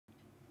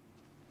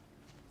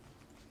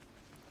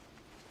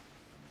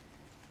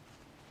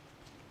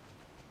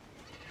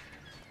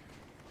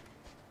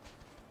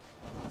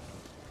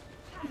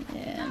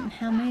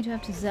How many do I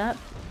have to zap?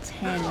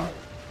 10.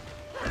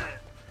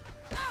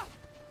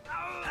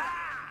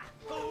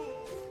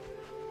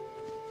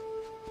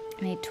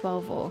 I need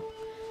 12 ore.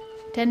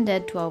 10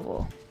 dead, 12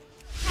 ore.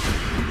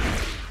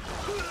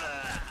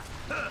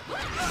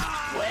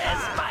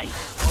 Where's my...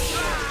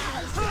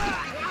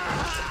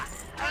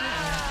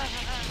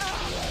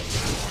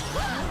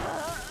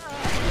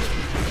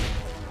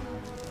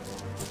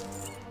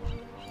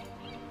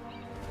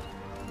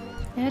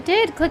 I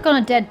did click on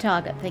a dead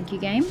target. Thank you,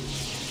 game.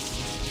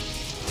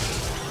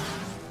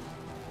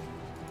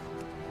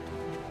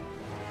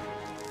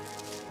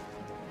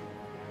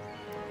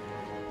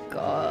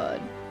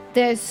 God.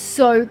 They're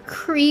so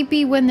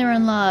creepy when they're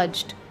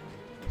enlarged.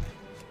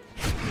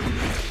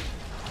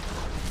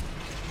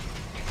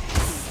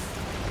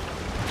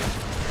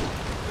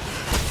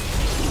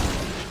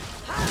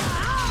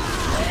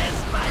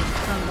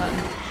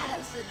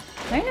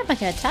 I don't know if I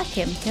can attack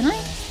him, can I?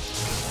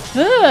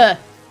 Ugh!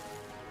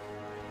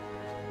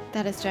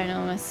 That is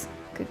ginormous.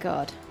 Good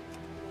God.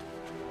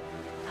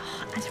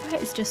 Oh,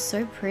 Azeroth is just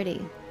so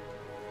pretty.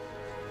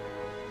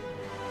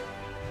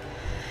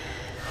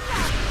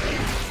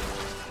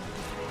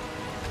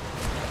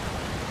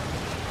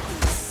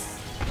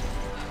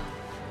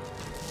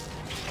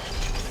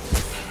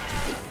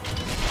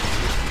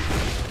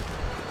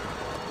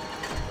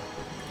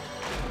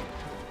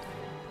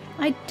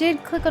 I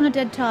did click on a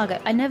dead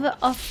target. I never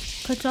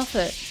clicked off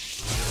it.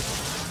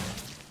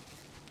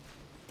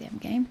 Damn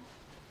game.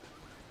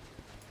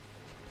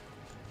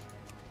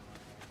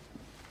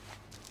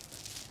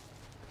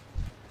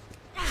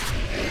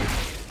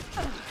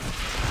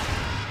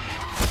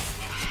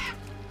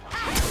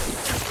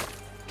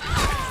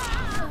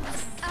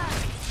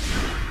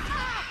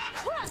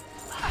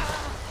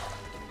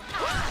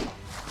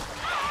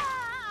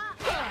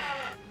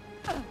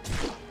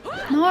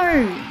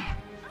 No!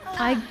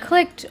 I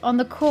clicked on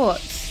the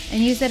quartz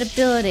and used that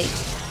ability.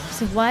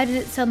 So why did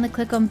it suddenly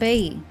click on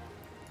B?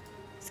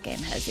 This game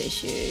has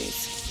issues.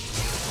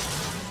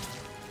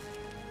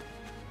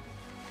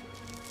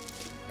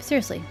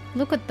 Seriously,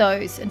 look at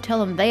those and tell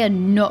them they are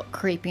not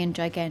creepy and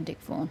gigantic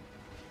fawn.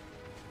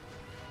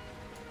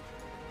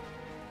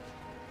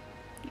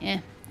 Yeah,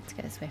 let's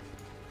go this way.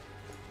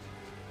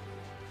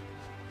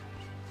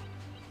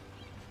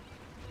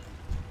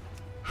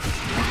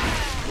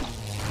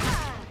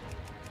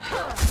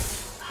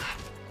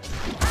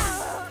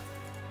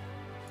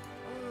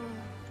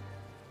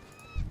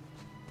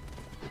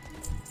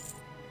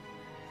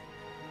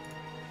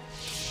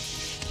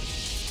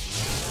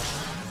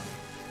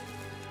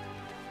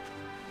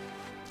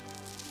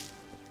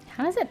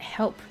 How does it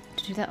help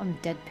to do that on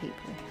dead people?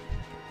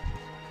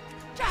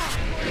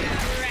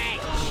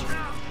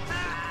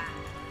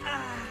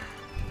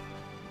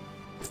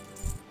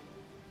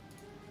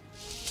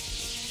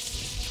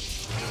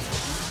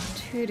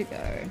 Two to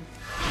go.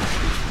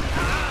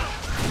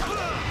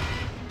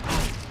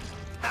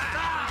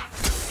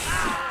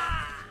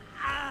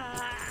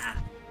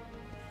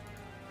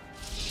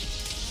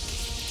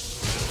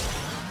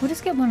 We'll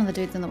just get one of the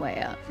dudes on the way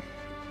out.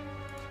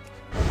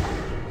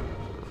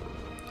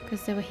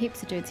 Because there were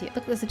heaps of dudes here.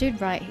 Look, there's a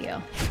dude right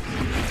here.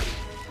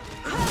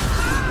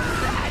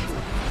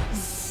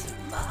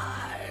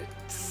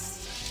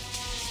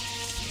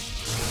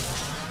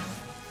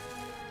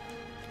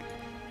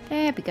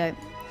 There we go.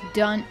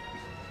 Done.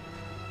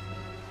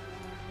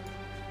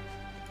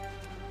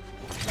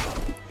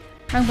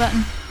 Wrong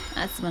button.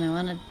 That's the one I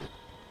wanted.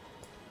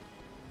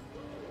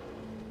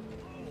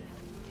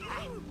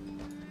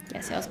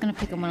 Yeah, so I was going to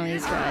pick on one of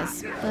these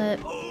guys, but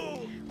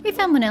we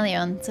found one early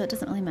on, so it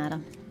doesn't really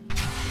matter.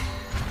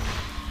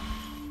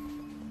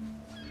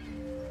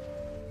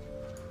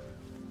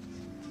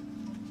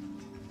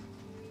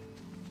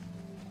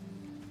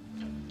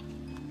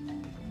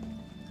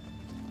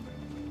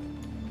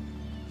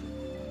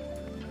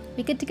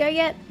 We good to go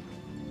yet?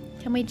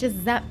 Can we just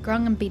zap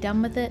Grung and be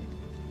done with it?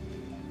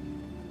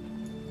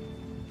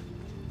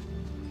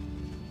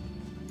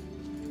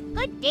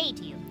 Good day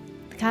to you.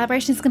 The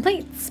calibration is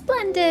complete.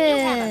 Splendid!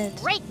 You have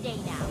a great day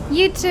now.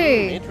 You too!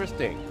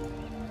 Interesting.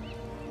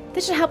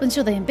 This should help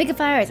ensure the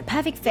Embiggifier is a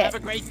perfect fit. Have a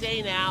great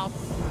day now.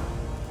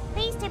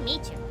 Pleased to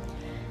meet you.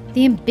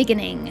 The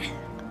Embiggening.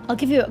 I'll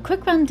give you a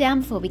quick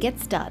rundown before we get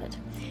started.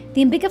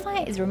 The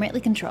Embiggifier is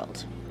remotely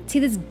controlled. See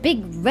this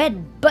big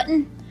red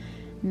button?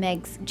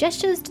 Megs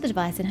gestures to the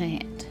device in her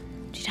hand.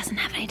 She doesn't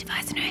have any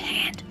device in her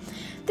hand.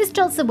 This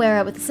jolts the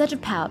wearer with a surge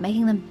of power,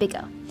 making them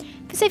bigger.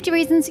 For safety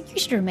reasons, you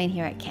should remain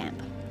here at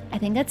camp. I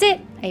think that's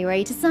it. Are you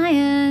ready to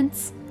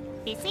science?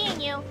 Be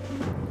seeing you.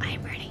 I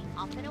am ready.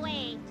 Off and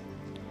away.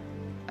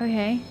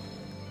 Okay.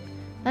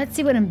 Let's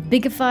see what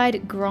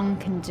Embiggified Grong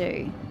can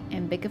do.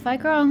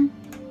 Embiggified Grong.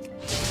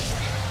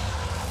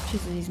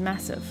 Jesus, he's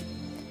massive.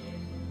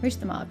 Reach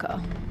the marker.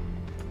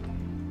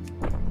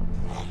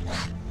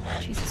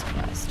 Jesus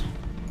Christ.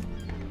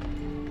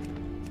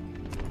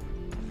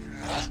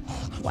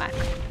 Whack.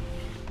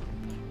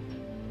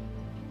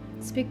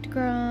 Speak to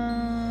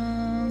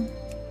Grong.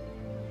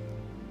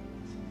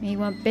 Me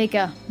want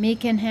bigger. Me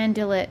can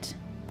handle it.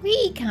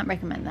 We can't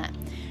recommend that.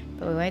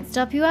 But we won't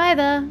stop you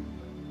either.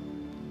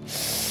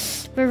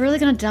 We're really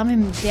gonna dumb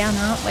him down,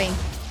 aren't we?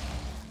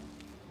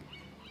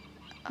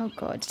 Oh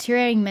god,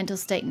 deteriorating mental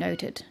state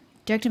noted.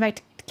 Direct him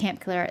back to Camp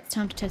Clara. It's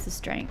time to test his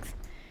strength.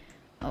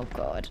 Oh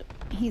god.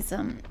 He's,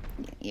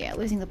 yeah,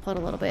 losing the plot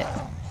a little bit.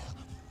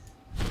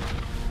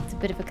 It's a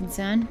bit of a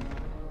concern.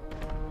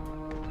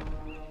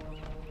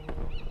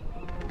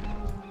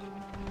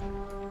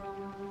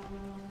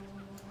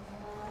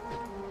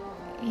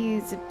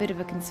 He's a bit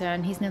of a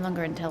concern. He's no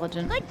longer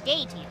intelligent. Good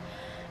day to you.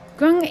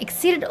 Grung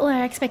exceeded all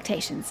our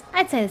expectations.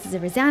 I'd say this is a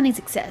resounding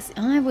success.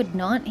 I would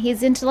not.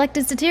 His intellect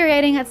is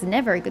deteriorating. That's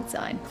never a good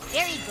sign.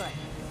 Very good.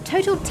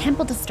 Total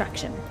temple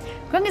destruction.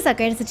 Grung is our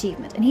greatest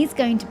achievement, and he's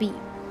ready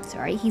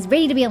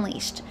to be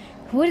unleashed.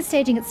 Horde is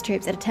staging its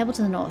troops at a temple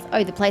to the north.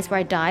 Oh, the place where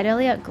I died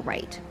earlier?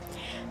 Great.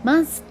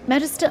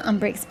 Magister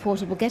Umbric's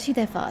portal will get you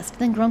there fast,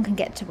 then Grung can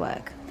get to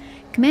work.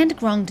 Command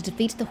Grung to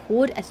defeat the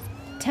Horde at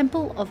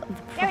Temple of the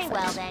Prophet. Very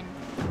well then.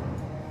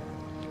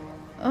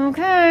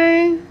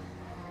 Okay.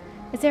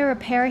 Is there a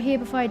repairer here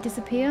before I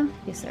disappear?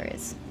 Yes, there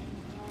is.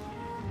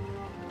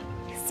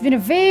 It's been a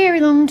very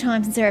long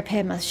time since I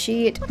repaired my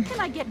shit. What can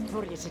I get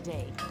for you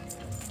today?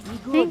 Be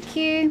good. Thank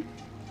you.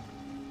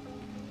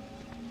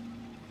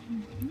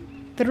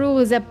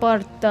 Through the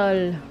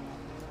portal.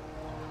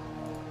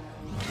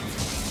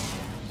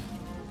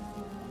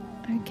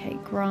 Okay,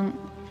 Grunk.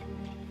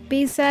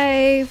 Be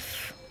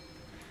safe.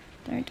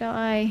 Don't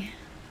die.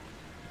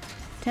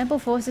 Temple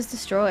forces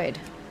destroyed.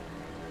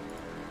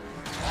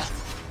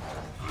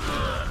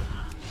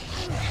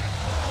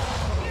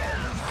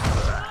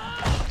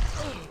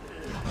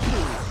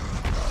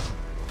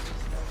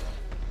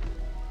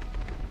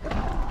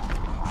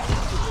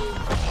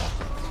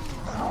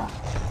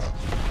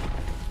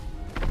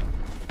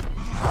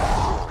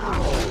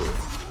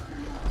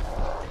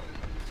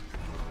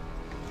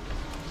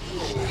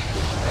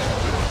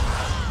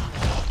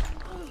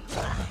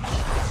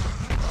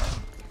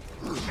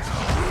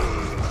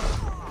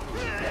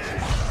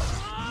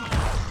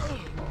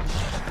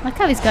 I like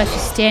how these guys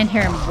just stand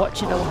here and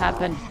watch it all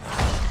happen.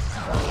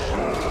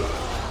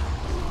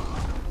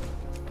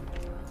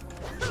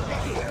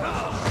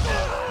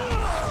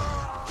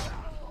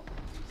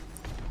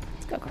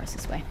 Let's go across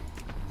this way.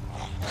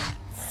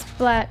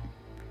 Splat.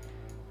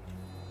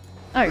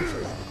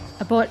 Oh.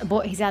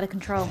 Abort. He's out of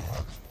control.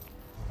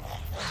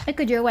 Oh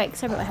good, you're awake.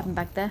 Sorry about what happened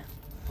back there.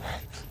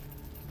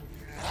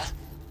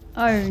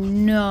 Oh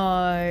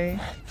no.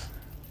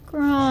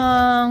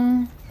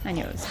 Grong. I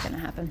knew it was going to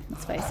happen,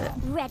 let's face it.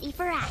 Ready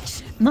for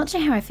action. I'm not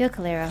sure how I feel,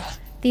 Kalira.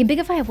 The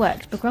Ambigify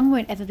worked, but Grong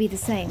won't ever be the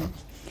same.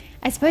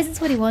 I suppose it's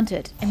what he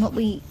wanted, and what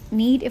we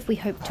need if we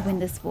hope to win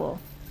this war.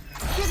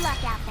 Good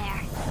luck out there.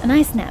 A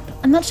nice nap.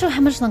 I'm not sure how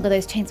much longer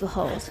those chains will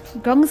hold.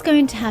 Grong's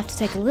going to have to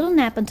take a little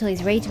nap until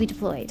he's ready to be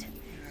deployed.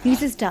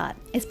 Use his dart.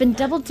 It's been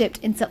double dipped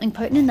in something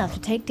potent enough to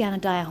take down a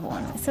dire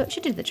horn, so it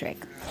should do the trick.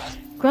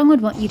 Grong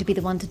would want you to be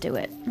the one to do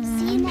it.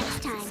 See you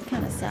next time. It's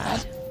kind of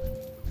sad.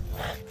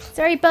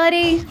 Sorry,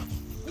 buddy.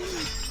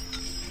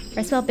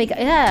 Rest well, big.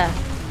 Yeah.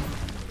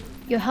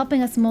 You're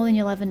helping us more than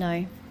you'll ever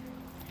know.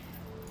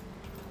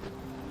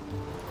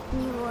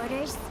 New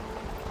orders?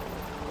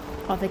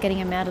 Oh, they're getting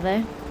him out of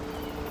there.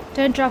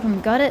 Don't drop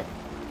him, got it?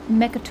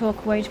 Mecha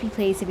Talk won't be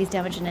pleased if he's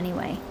damaged in any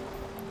way.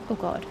 Oh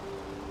god.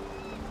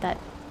 That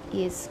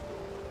is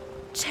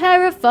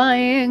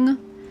terrifying.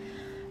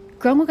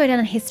 Grong will go down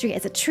in history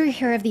as a true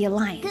hero of the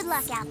Alliance. Good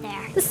luck out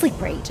there. The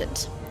Sleeper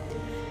Agent.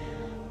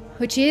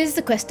 Which is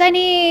the quest I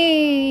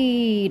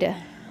need.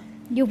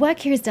 Your work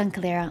here is done,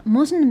 Kalira.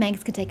 Morton and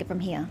Megs can take it from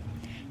here.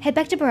 Head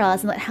back to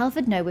Barrales and let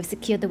Halford know we've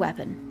secured the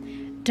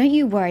weapon. Don't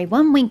you worry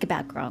one wink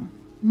about Grong.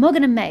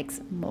 Morton and Megs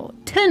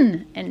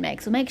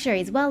will make sure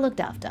he's well looked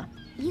after.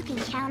 You can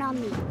count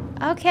on me.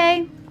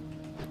 Okay.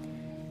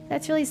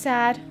 That's really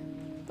sad.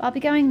 I'll be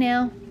going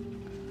now.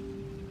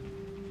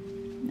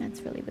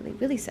 That's really, really,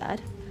 really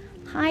sad.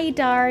 Hi,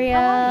 Daria.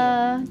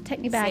 How are you? Take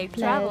me back, Safe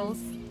please. travels.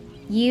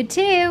 You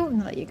too.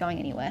 Not that you're going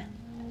anywhere.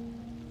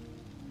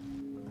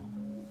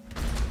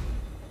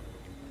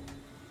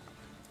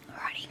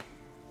 Alrighty.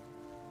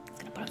 Just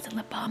gonna put some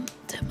lip balm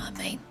to my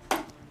mate.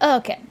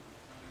 Okay.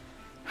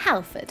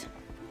 Halford.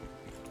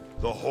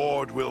 The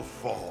Horde will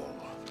fall.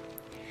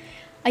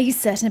 Are you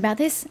certain about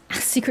this?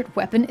 Our secret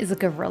weapon is a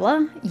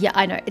gorilla? Yeah,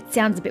 I know. It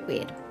sounds a bit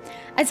weird.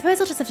 I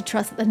suppose I'll just have to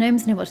trust that the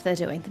gnomes know what they're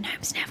doing. The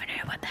gnomes never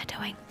know what they're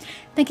doing.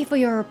 Thank you for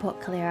your report,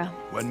 Kalira.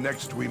 When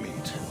next we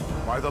meet,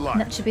 by the line.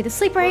 That should be the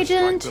Sleeper First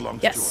strike Agent.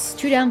 belongs Yes, to us.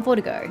 2 down, 4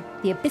 to go.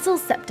 The Abyssal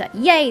Scepter.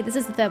 Yay, this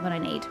is the third one I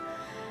need.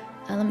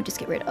 Let me just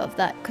get rid of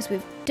that because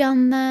we've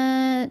done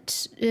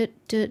that.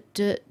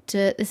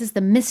 This is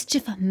the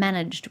Mischief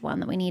Managed one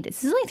that we need.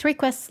 This is only 3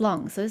 quests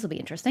long, so this will be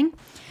interesting.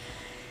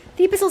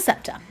 The Abyssal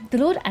Scepter. The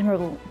Lord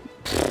Admirable.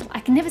 I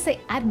can never say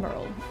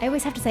Admiral. I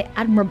always have to say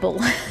Admirable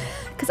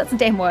because that's a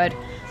damn word.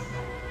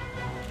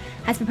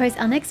 Has proposed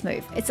our next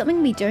move. It's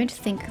something we don't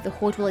think the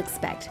Horde will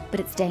expect, but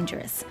it's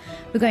dangerous.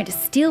 We're going to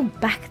steal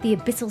back the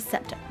Abyssal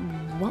Scepter.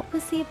 What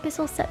was the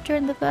Abyssal Scepter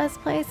in the first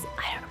place?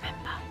 I don't remember.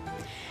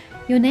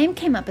 Your name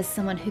came up as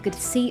someone who could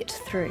see it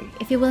through,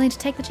 if you're willing to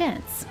take the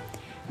chance.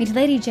 Meet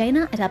Lady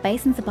Jaina at our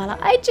base in Zabala.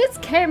 I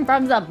just came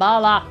from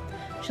Zabala.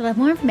 She'll have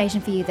more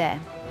information for you there.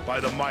 By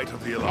the might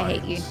of the I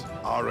hate you. Alliance,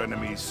 our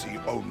enemies see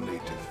only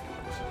defeat.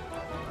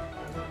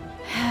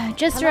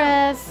 Just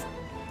Rev.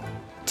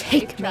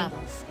 Take me.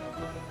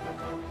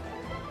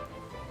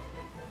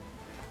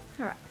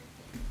 Alright.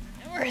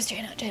 Where's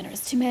Jaina? Jaina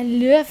is to my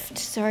left.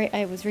 Sorry,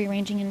 I was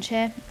rearranging in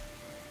chair.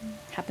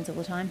 Happens all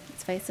the time,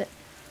 let's face it.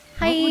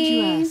 Hi. What would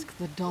you ask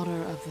the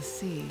daughter of the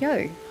sea?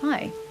 Yo,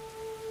 hi.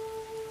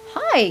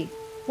 Hi!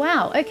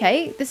 Wow,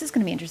 okay, this is going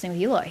to be interesting with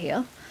you lot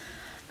here.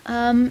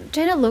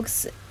 Jaina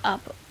looks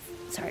up.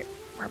 Sorry,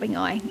 rubbing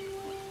eye.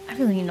 I'm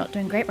really not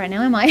doing great right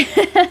now, am I?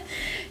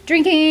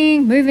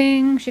 Drinking,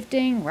 moving,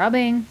 shifting,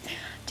 rubbing.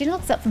 Jaina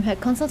looks up from her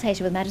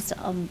consultation with Magister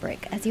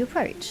Umbrick as you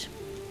approach.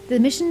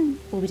 The mission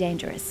will be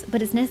dangerous,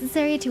 but it's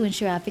necessary to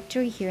ensure our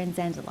victory here in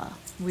Zandalar.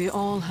 We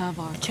all have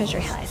our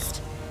Treasury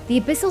heist.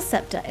 The Abyssal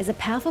Scepter is a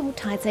powerful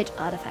Tide Sage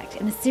artifact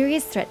and a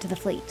serious threat to the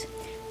fleet.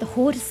 The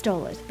Horde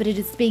stole it, but it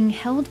is being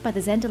held by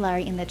the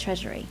Zandalari in their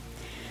treasury.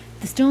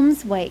 The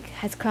Storm's Wake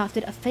has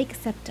crafted a fake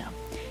scepter.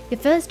 Your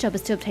first job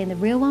is to obtain the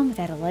real one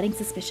without alerting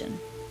suspicion.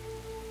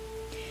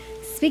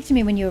 Speak to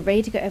me when you are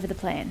ready to go over the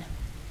plan.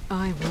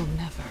 I will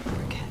never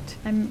forget.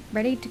 I'm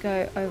ready to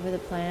go over the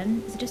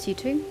plan. Is it just you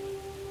two?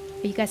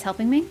 Are you guys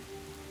helping me?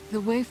 The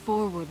way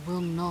forward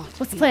will not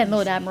What's the be plan,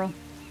 Lord easy. Admiral?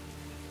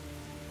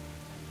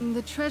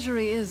 The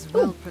treasury is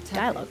well Ooh, protected.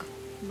 dialogue.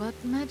 But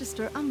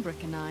Magister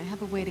Umbrick and I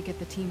have a way to get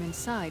the team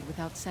inside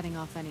without setting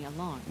off any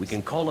alarms. We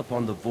can call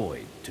upon the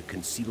Void to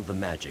conceal the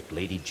magic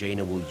Lady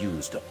Jaina will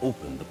use to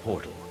open the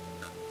portal.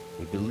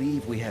 We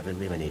believe we have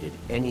eliminated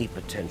any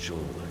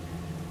potential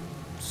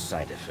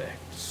side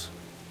effects.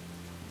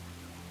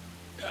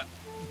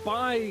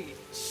 By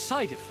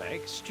side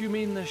effects, do you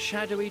mean the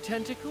shadowy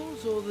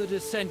tentacles or the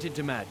descent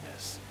into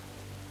madness?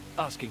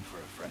 Asking for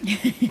a friend.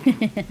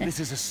 This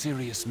is a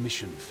serious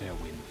mission,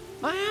 Fairwind.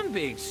 I am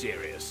being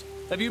serious.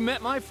 Have you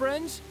met my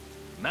friends?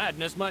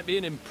 Madness might be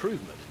an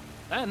improvement.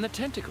 And the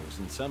tentacles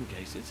in some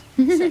cases.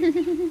 So,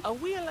 are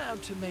we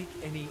allowed to make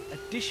any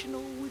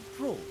additional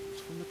withdrawals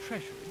from the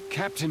treasury?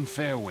 Captain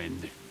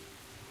Fairwind.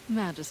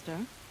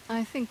 Magister,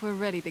 I think we're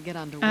ready to get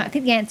underway. I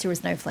think the answer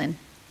is no, Flynn.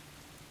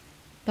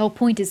 The whole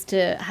point is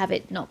to have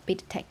it not be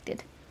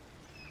detected.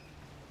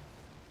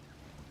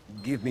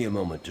 Give me a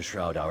moment to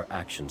shroud our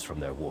actions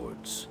from their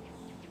wards.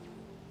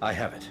 I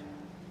have it.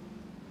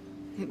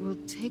 It will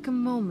take a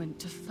moment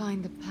to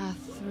find the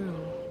path through.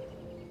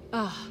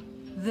 Ah,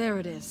 there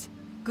it is.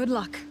 Good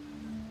luck.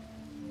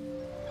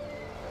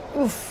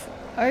 Oof.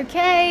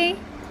 Okay.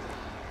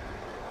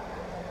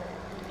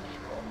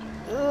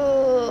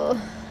 Ugh.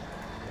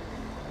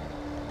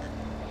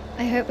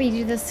 I hope we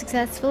do this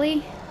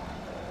successfully.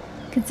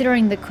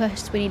 Considering the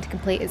quest we need to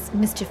complete is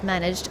mischief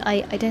managed,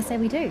 I dare say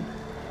we do.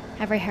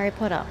 Have a Harry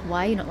Potter.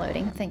 Why are you not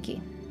loading? Thank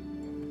you.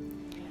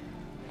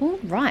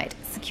 Alright,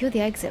 secure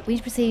the exit. We need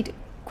to proceed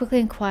quickly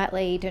and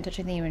quietly. Don't touch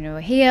anything when we're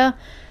here.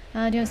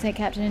 Don't say,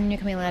 Captain, you're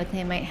coming loud and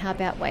clear, mate. How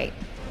about wait?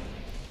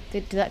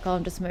 Did that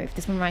golem just move?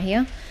 This one right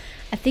here?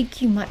 I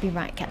think you might be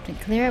right, Captain.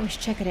 Clear it, we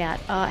should check it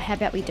out. How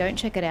about we don't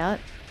check it out?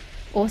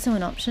 Also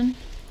an option.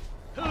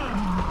 No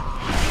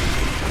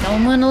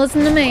one want to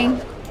listen to me.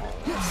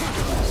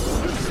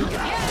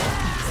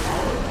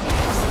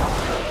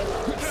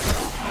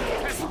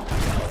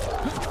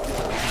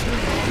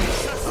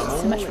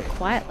 So much for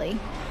quietly.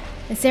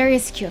 This area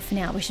is secure for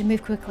now. We should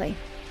move quickly.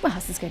 Well,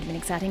 this is going to be an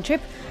exciting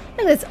trip.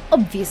 Look at this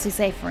obviously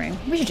safe room.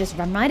 We should just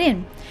run right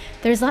in.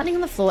 There is lightning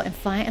on the floor and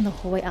fire in the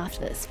hallway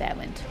after this,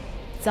 Fairwind.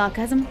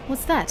 Sarcasm?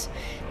 What's that?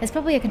 There's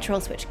probably a control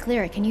switch.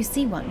 Clearer, can you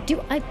see one?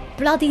 Do I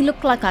bloody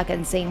look like I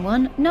can see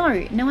one?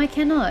 No, no I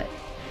cannot.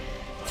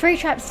 3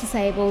 traps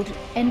disabled.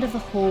 End of the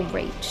hall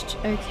reached.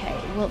 Okay,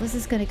 well this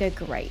is going to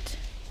go great.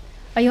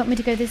 Oh, you want me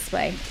to go this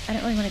way? I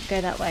don't really want to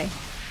go that way.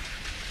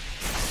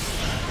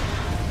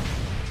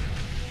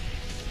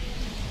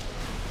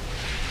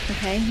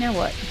 Okay, now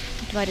what?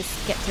 Do I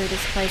just get through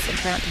this place and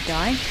try not to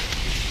die?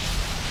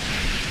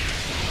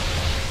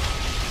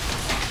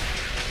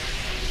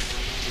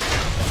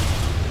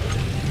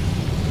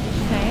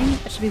 Okay,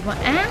 that should be one.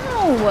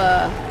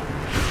 Ow!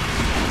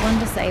 One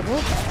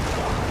disabled.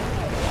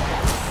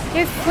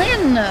 Yo,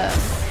 Flynn!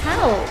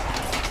 Help!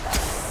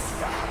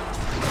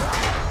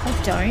 I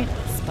don't, I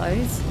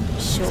suppose.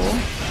 Sure.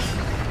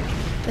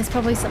 There's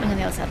probably something on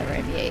the other side of the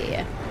room.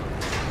 Yeah.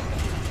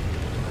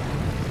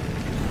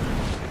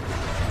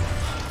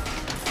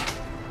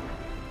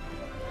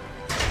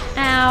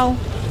 Ow!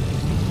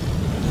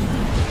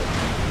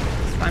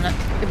 Just run it.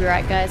 You'll be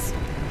right, guys.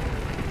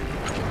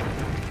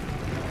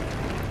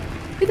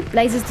 Who the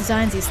blazes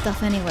designs this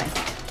stuff anyway?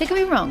 Don't get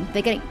me wrong,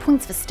 they're getting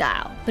points for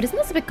style, but isn't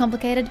this a bit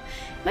complicated?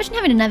 Imagine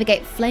having to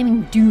navigate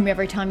flaming doom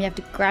every time you have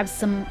to grab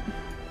some...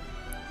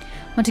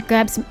 Want to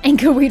grab some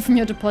anchor weed from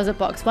your deposit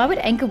box. Why would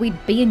anchor weed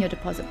be in your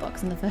deposit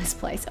box in the first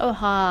place? Oh,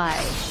 hi.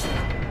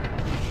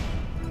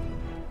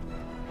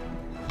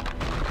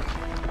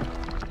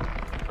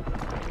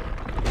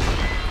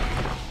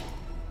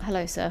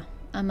 Hello, sir.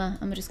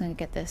 I'm just gonna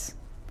get this.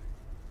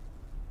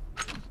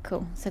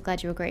 Cool. So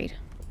glad you agreed.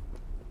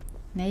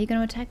 Now you're going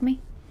to attack me?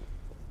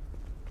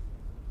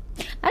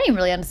 I didn't even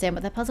really understand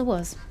what that puzzle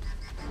was.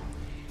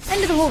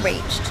 End of the hall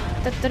reached.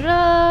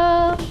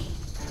 Da-da-da!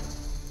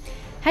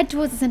 Head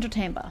towards the central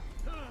chamber.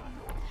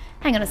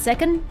 Hang on a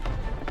second.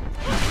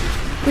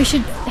 We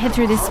should head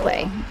through this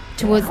way,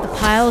 towards the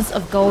piles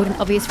of gold and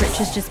obvious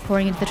riches just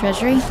pouring into the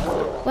treasury.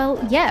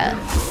 Well, yeah.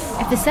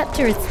 If the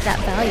scepter is that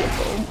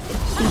valuable,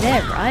 it'd be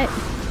there, right?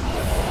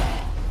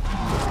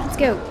 Let's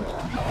go.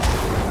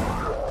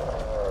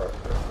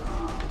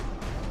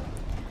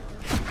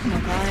 Come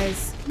on,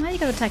 guys. Why you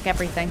gotta attack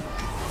everything?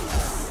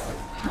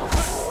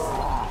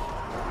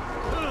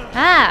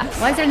 Ah!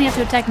 Why does everything have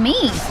to attack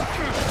me?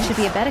 Should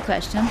be a better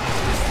question.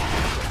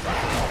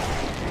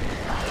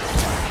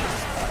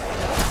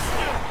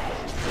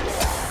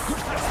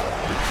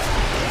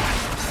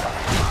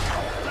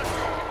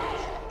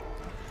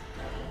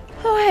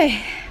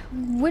 Okay,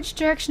 which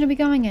direction are we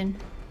going in?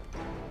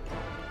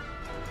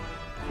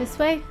 This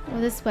way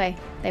or this way?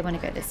 They want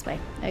to go this way.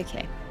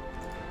 Okay.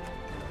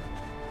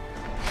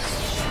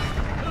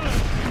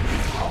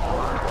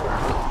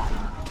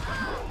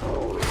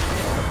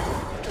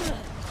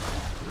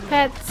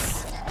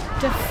 Pets,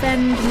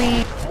 defend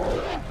me.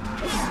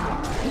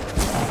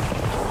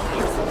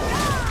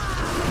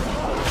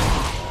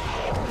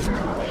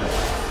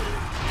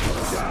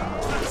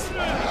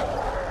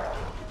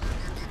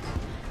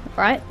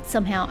 Right,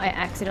 somehow I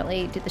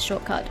accidentally did the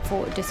shortcut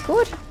for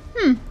Discord.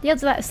 The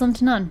odds of that is slim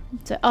to none.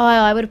 So, oh,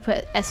 I would have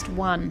put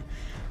S1 and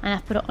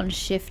I've put it on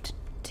Shift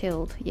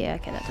tilde. Yeah,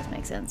 okay, that does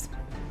make sense.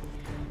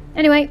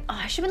 Anyway,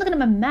 I should be looking at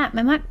my map.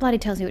 My map bloody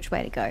tells me which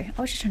way to go. I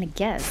was just trying to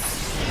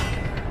guess.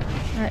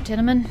 Alright,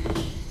 gentlemen.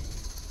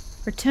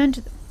 Return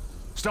to the...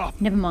 Stop!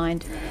 Never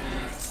mind.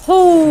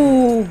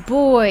 Oh,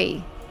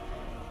 boy.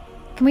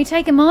 Can we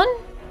take him on?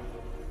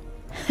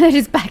 They're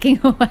just backing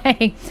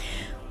away.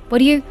 What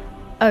do you...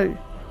 Oh,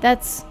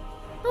 that's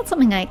not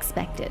something I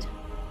expected.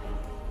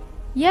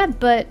 Yeah,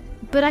 but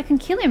I can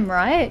kill him,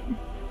 right?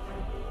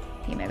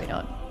 Okay, maybe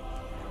not.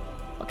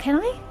 Well, can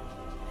I?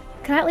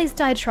 Can I at least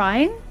die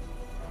trying?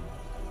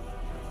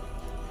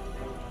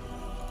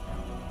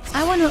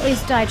 I want to at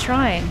least die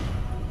trying.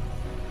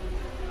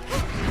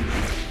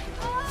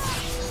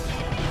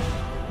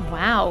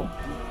 Wow.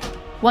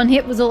 One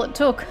hit was all it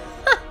took.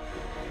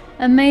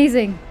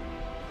 Amazing.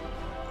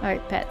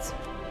 Alright, pets.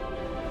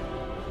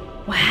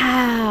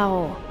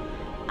 Wow.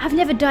 I've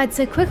never died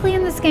so quickly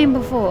in this game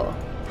before.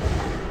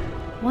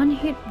 One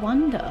hit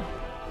wonder.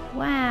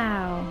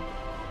 Wow.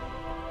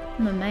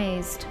 I'm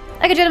amazed.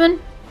 Okay,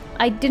 gentlemen.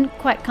 I didn't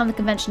quite come the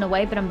conventional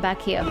way, but I'm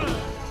back here.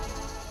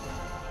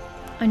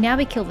 Oh, now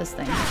we kill this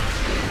thing.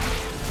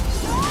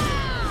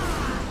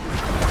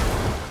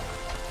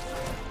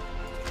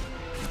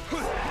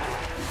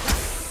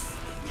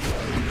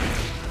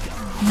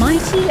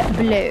 Mighty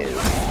blow.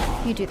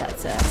 You do that,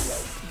 sir.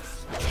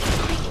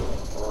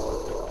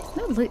 There's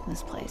no loot in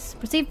this place.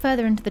 Proceed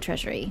further into the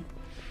treasury.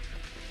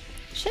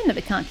 Shame that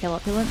we can't kill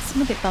opulence.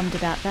 I'm a bit bummed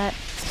about that.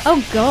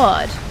 Oh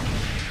god!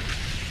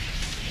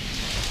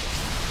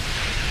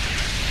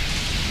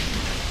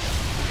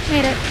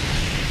 Made it.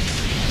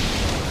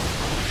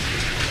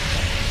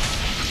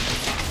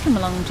 Come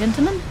along,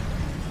 gentlemen.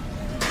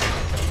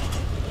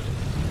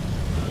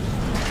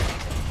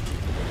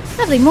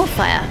 Lovely, more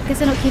fire. Guess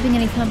they're not keeping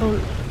any fumble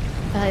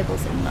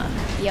valuables in there.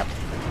 Yep.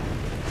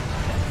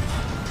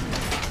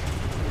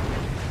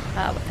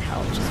 Ah, what the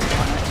hell? Just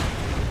one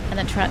it. And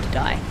then try not to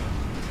die.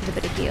 With a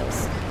bit of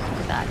heals.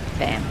 Look at that.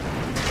 Bam.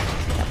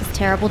 That was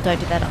terrible. Don't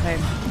do that at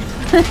home.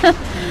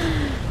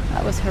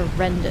 That was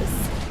horrendous.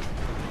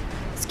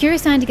 It's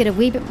curious time to get a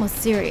wee bit more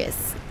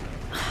serious.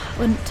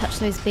 Wouldn't touch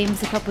those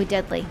beams, they're probably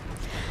deadly.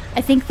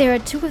 I think there are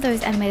 2 of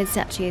those animated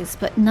statues,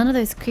 but none of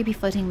those creepy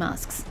floating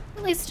masks.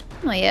 At least,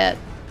 not yet.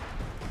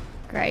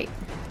 Great.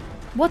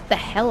 What the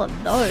hell are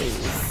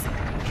those?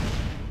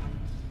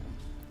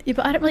 Yeah,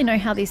 but I don't really know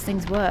how these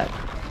things work.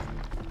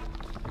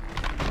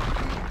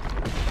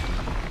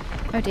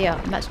 Oh dear,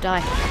 I'm about to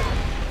die.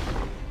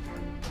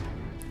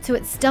 So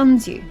it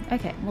stuns you.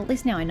 Okay, well at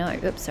least now I know.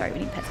 Oops, sorry, we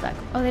need pets back.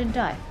 Oh, they didn't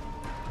die.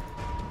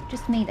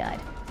 Just me died.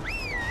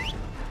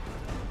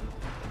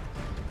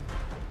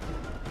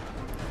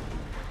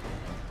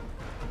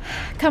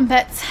 Come,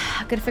 pets.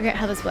 I've got to figure out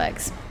how this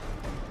works.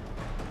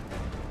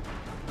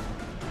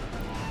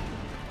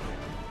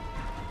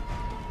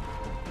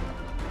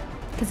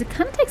 Because it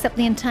kind of takes up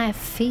the entire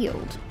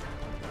field.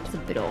 Which is a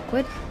bit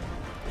awkward.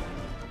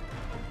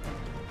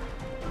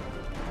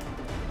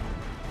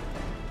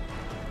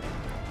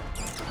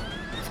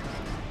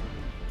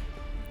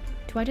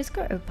 Do I just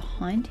go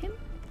behind him?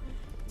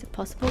 Is it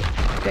possible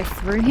to go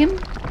through him?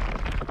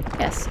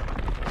 Yes.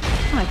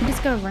 Oh, I can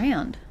just go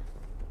around.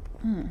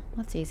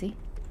 That's easy.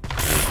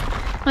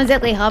 Not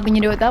exactly hard when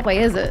you do it that way,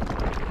 is it? I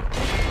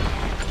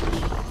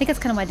think that's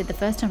kind of what I did the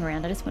first time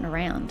around. I just went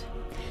around.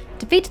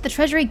 Defeat the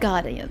Treasury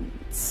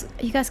Guardians.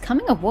 Are you guys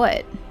coming or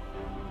what?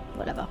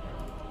 Whatever.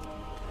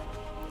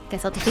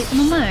 Guess I'll defeat them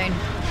on my own.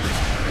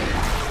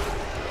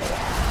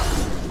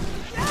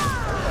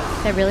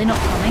 They're really not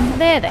coming.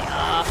 There they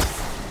are.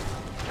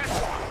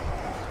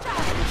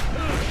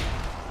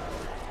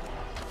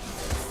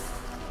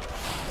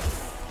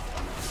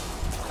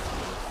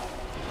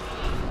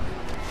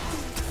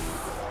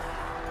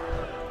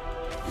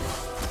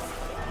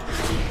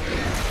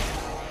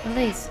 What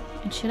are these?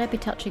 And should I be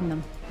touching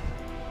them?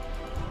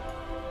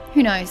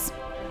 Who knows?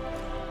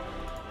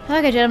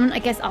 Okay, gentlemen, I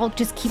guess I'll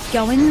just keep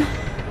going.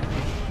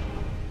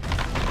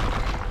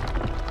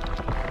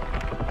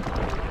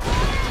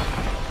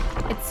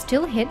 It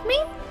still hit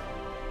me?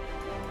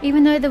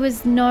 Even though there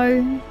was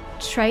no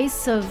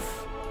trace of...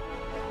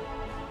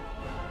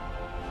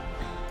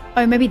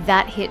 Oh, maybe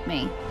that hit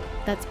me.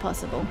 That's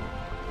possible.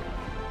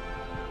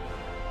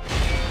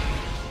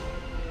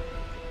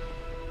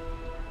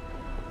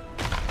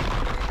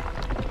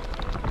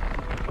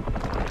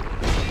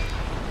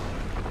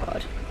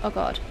 Oh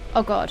god,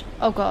 oh god,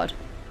 oh god.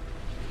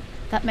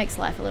 That makes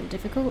life a little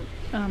difficult.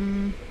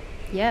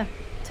 Yeah,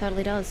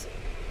 totally does.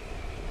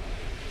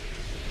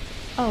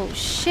 Oh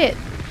shit.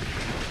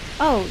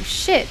 Oh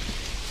shit.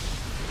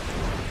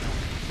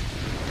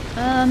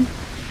 I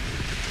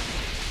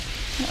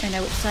don't really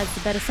know which side's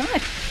the better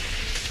side.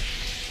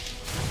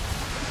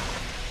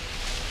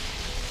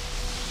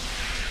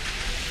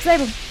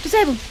 Disable!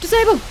 Disable!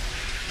 Disable!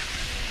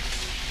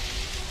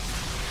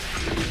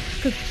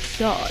 Good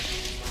god.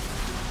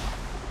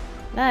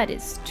 That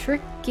is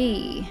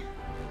tricky.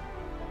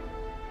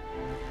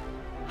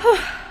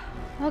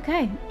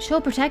 Okay,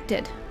 shore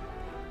protected.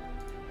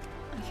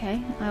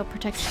 Okay, I'll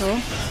protect shore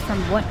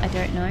from what? I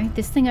don't know.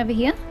 This thing over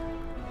here?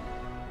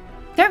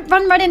 Don't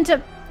run right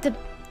into the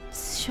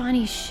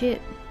shiny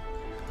shit.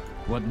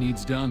 What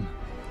needs done?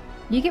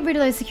 You get rid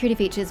of those security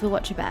features, we'll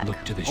watch your back.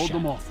 Look to this. Hold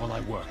them off while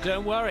I work.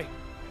 Don't worry.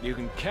 You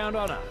can count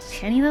on us.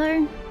 Can he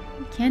though?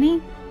 Can he?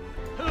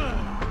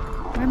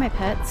 Where are my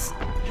pets?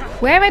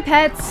 Where are my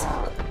pets?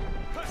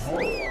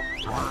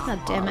 God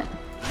damn it.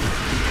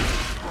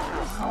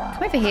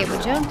 Come over here,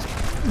 would you?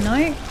 No?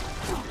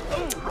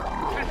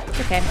 It's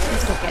okay, I'll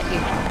still get you.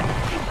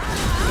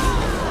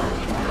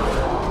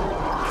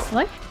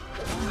 Hello?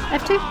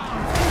 F2? I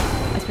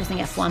was pressing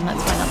F1,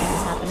 that's why nothing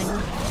is happening.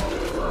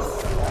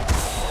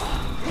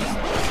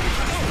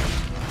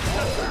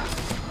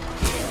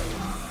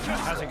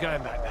 How's it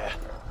going back there?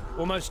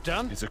 Almost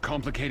done? It's a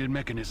complicated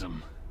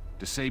mechanism.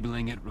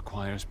 Disabling it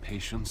requires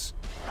patience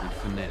and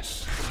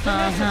finesse.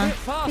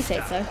 Uh-huh. You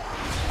say so.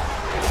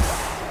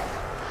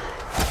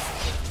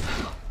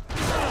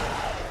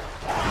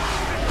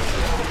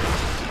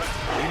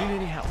 Do you need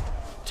any help?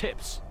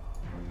 Tips?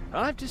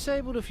 I've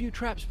disabled a few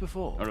traps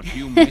before. Are a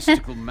few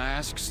mystical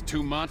masks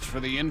too much for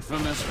the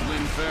infamous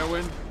Flynn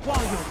Fairwind?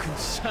 While your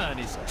concern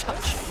is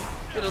touchy,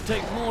 it'll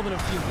take more than a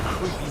few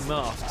creepy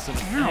masks and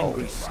an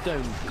angry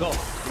stone golem.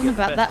 Something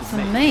about that for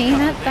me.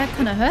 That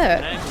kind of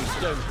hurt. An angry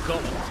stone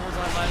golem sounds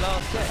like my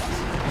last day.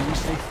 Can we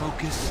stay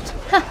focused?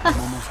 I'm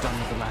almost done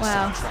with the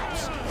last set of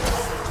traps.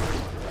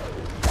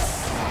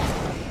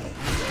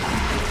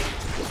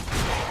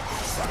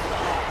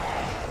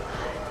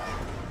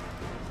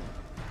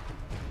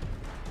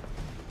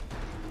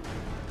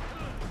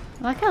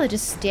 I like how they're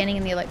just standing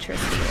in the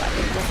electricity, like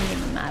it doesn't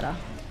even matter.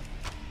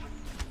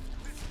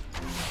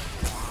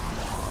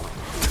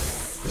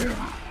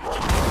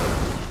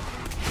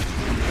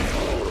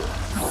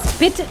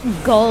 Spit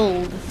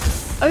gold.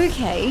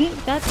 Okay,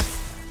 that's...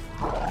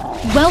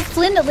 Well,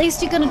 Flynn, at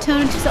least you're going to turn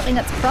into something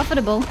that's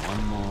profitable.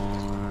 One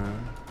more.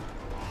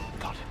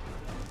 Got it.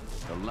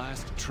 The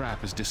last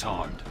trap is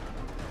disarmed.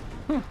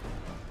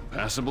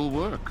 Passable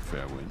work,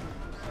 Fairwind.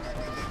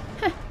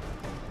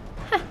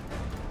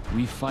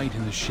 We fight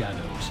in the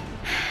shadows.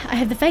 I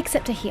have the fake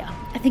scepter here.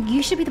 I think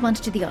you should be the one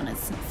to do the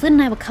honors. Flynn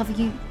and I will cover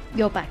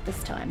your back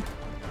this time.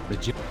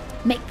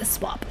 Make the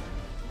swap.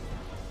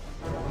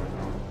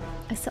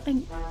 Is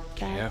something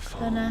bad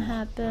gonna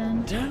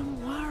happen?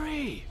 Don't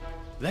worry.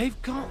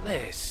 They've got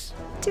this.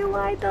 Do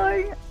I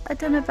though? I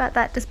don't know about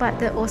that despite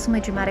the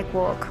awesomely dramatic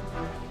walk.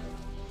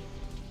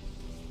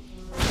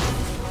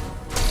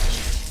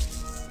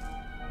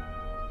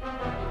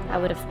 I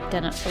would have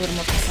done it a little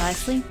more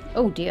precisely.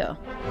 Oh dear.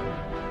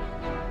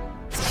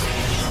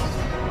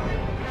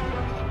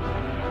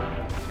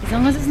 As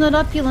long as it's not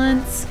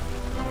opulence.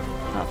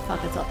 Oh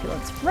fuck, it's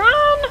opulence.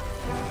 Run!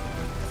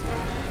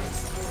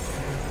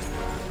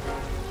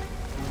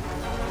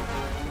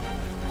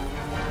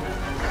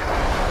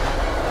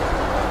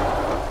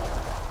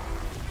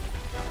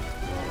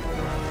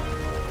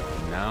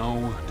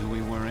 Now, do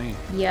we worry?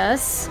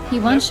 Yes, he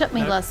one-shot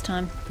me last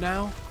time.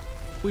 Now,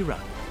 we run.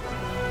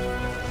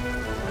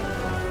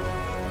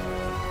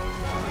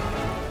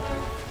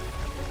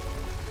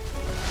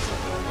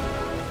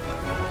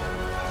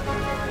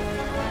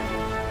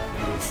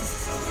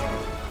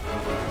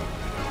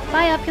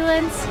 Bye,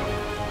 opulence.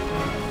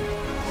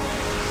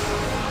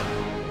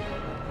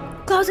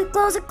 Close it,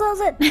 close it, close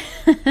it.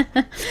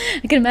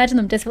 I can imagine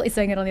them desperately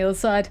saying it on the other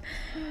side.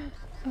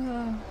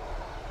 Oh.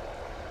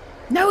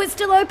 No, it's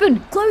still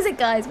open. Close it,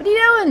 guys. What are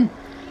you doing?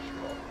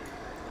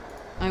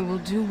 I will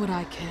do what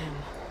I can.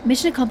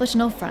 Mission accomplished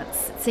on all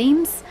fronts, it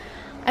seems.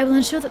 I will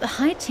ensure that the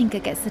High Tinker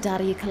gets the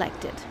data you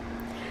collected.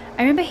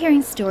 I remember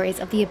hearing stories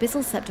of the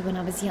Abyssal Scepter when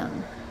I was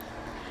young.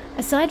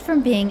 Aside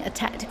from being a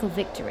tactical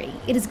victory,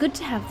 it is good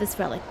to have this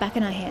relic back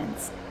in our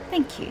hands.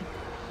 Thank you.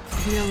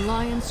 The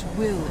Alliance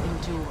will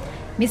endure.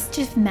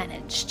 Mischief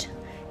managed.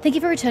 Thank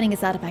you for returning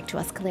this artifact to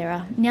us,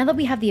 Kalira. Now that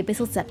we have the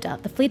Abyssal Scepter,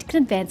 the fleet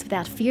can advance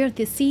without fear of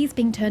the seas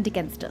being turned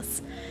against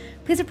us.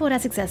 Please report our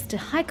success to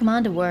High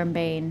Commander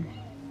Wormbane.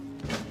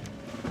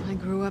 I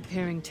grew up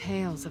hearing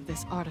tales of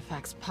this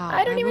artifact's power.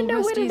 I don't even know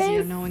what it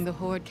easier is. knowing the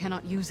Horde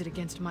cannot use it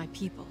against my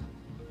people.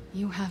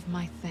 You have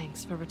my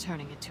thanks for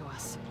returning it to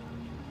us.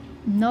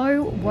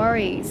 No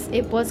worries.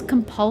 It was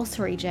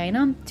compulsory,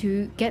 Jaina,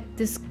 to get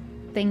this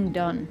thing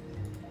done.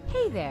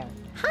 Hey there.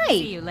 Hi.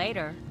 See you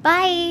later.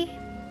 Bye.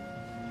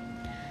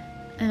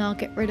 And I'll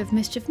get rid of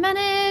Mischief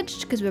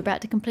Managed, because we're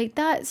about to complete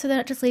that. So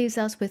that just leaves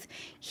us with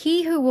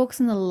He Who Walks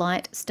in the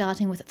Light,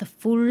 starting with the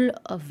Full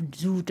of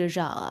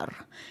Zuldajar.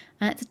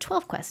 And it's a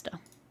 12 quester.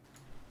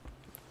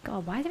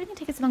 God, why is everything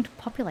taking so long to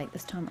populate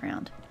this time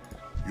around?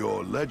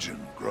 Your legend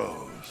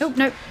grows. Oh,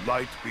 no.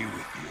 Light be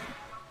with you.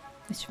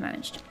 Mischief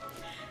Managed.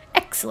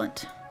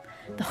 Excellent.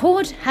 The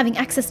Horde having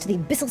access to the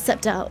Abyssal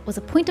Scepter was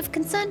a point of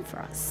concern for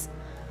us.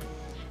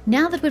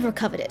 Now that we've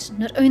recovered it,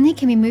 not only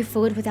can we move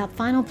forward with our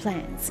final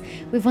plans,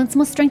 we've once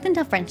more strengthened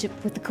our friendship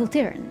with the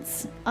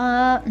Kultirans.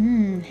 I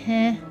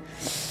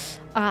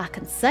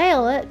can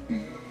sail it.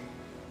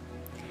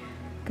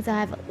 Because I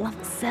have a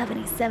level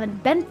 77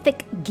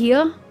 benthic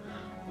gear.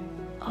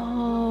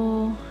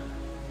 Oh.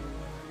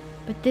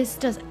 But this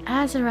does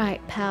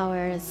Azerite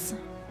powers.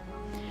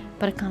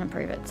 But I can't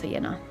improve it, so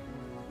you know.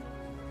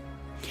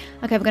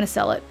 Okay, we're going to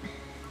sell it.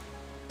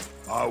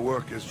 Our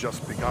work has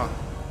just begun.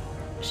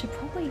 I should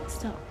probably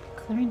start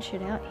clearing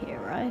shit out here,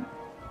 right?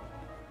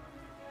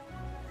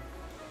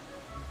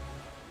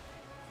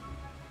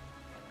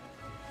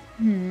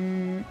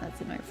 That's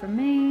a note from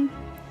me.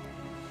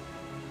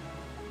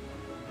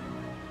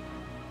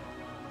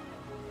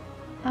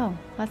 Oh,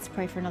 let's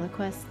pray for another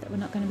quest that we're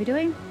not going to be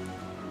doing.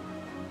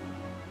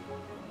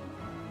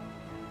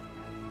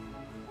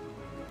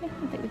 Yeah,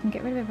 I think we can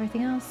get rid of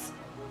everything else.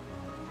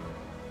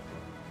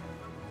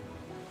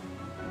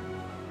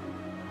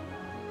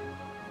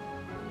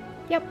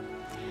 Yep.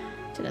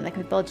 Don't know if I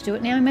can be bothered to do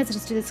it now. I might as well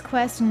just do this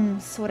quest and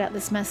sort out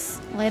this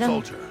mess later.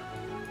 Soldier.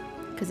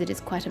 Because it is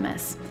quite a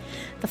mess.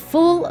 The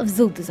Fall of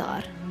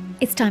Zuldajar.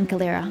 It's time,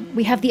 Kalira.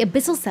 We have the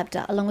Abyssal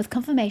Scepter, along with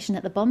confirmation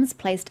that the bombs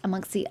placed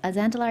amongst the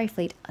Azandalari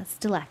fleet are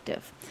still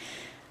active.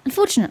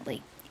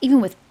 Unfortunately, even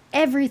with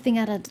everything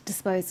at our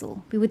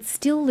disposal, we would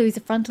still lose a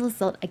frontal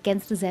assault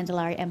against the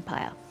Zandalari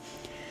Empire.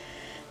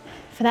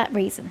 For that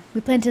reason, we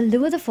plan to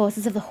lure the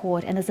forces of the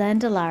Horde and the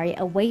Zandalari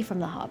away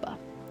from the harbour.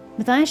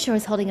 Matthias Shaw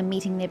is holding a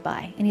meeting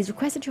nearby, and he's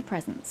requested your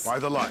presence. By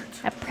the light.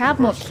 At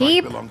Proudmoore First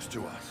Keep? light belongs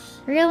to us.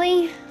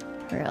 Really?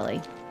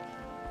 Really?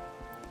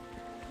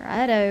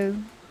 Righto.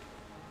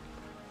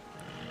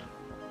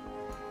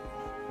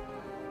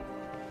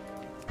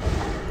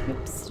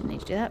 Oops, didn't need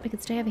to do that. We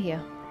could stay over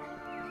here.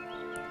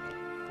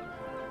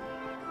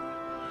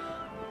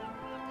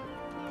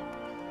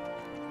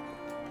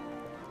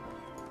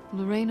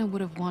 Lorena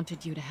would have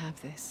wanted you to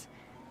have this.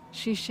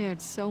 She shared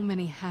so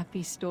many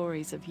happy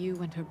stories of you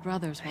and her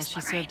brothers while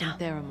she served in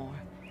Theramore.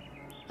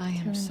 I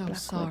am so Blackwood.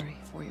 sorry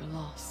for your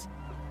loss.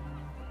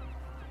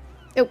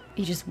 Oh,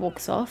 he just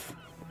walks off.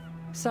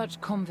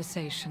 Such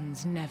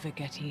conversations never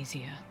get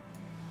easier.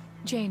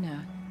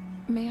 Jaina,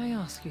 may I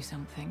ask you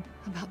something?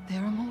 About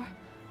Theramore?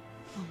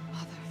 Oh,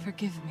 Mother,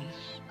 forgive me.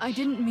 I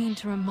didn't mean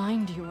to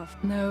remind you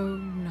of... No,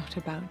 not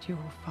about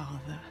your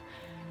father.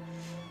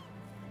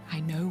 I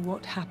know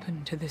what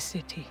happened to the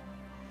city.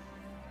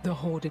 The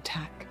Horde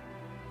attack.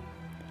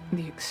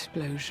 The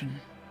explosion.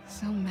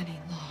 So many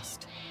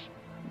lost.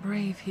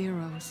 Brave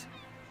heroes.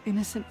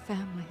 Innocent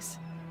families.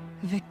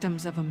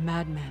 Victims of a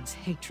madman's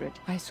hatred.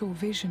 I saw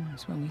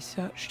visions when we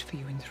searched for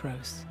you in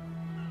Thros.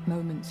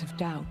 Moments of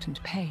doubt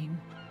and pain.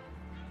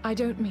 I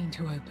don't mean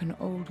to open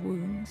old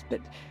wounds,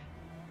 but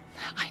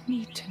I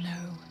need to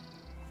know.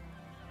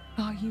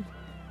 Are you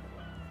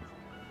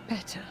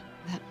better?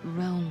 That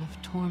realm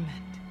of torment.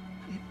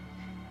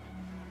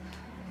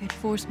 It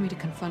forced me to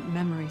confront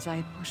memories I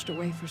had pushed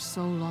away for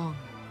so long.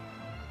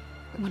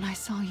 But when I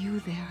saw you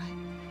there,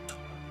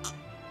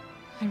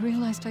 I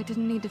realized I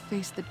didn't need to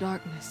face the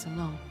darkness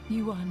alone.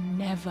 You are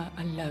never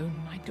alone,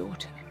 my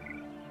daughter.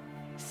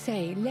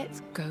 Say,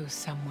 let's go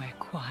somewhere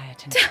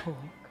quiet and talk.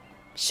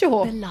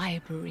 Sure. The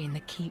library in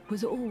the keep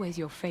was always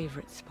your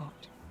favorite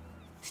spot.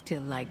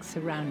 Still like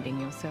surrounding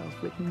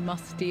yourself with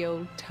musty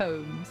old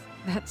tomes.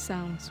 That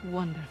sounds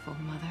wonderful,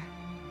 Mother.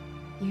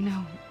 You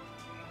know,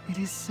 it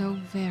is so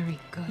very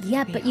good.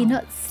 Yeah, to be but you're home.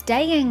 not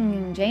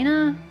staying,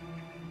 Jaina.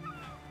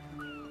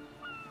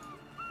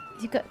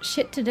 You've got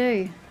shit to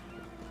do.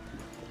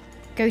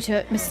 Go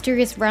to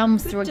mysterious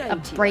realms through a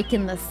break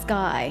in the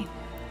sky.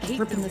 A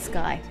rip in the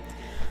sky.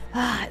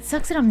 Ah, it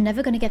sucks that I'm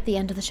never going to get the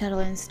end of the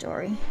Shadowlands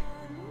story.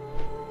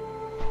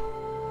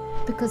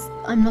 Because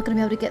I'm not going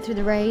to be able to get through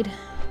the raid.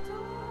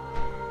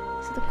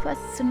 So the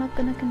quests are not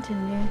going to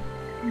continue.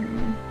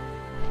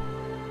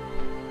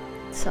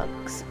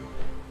 Sucks.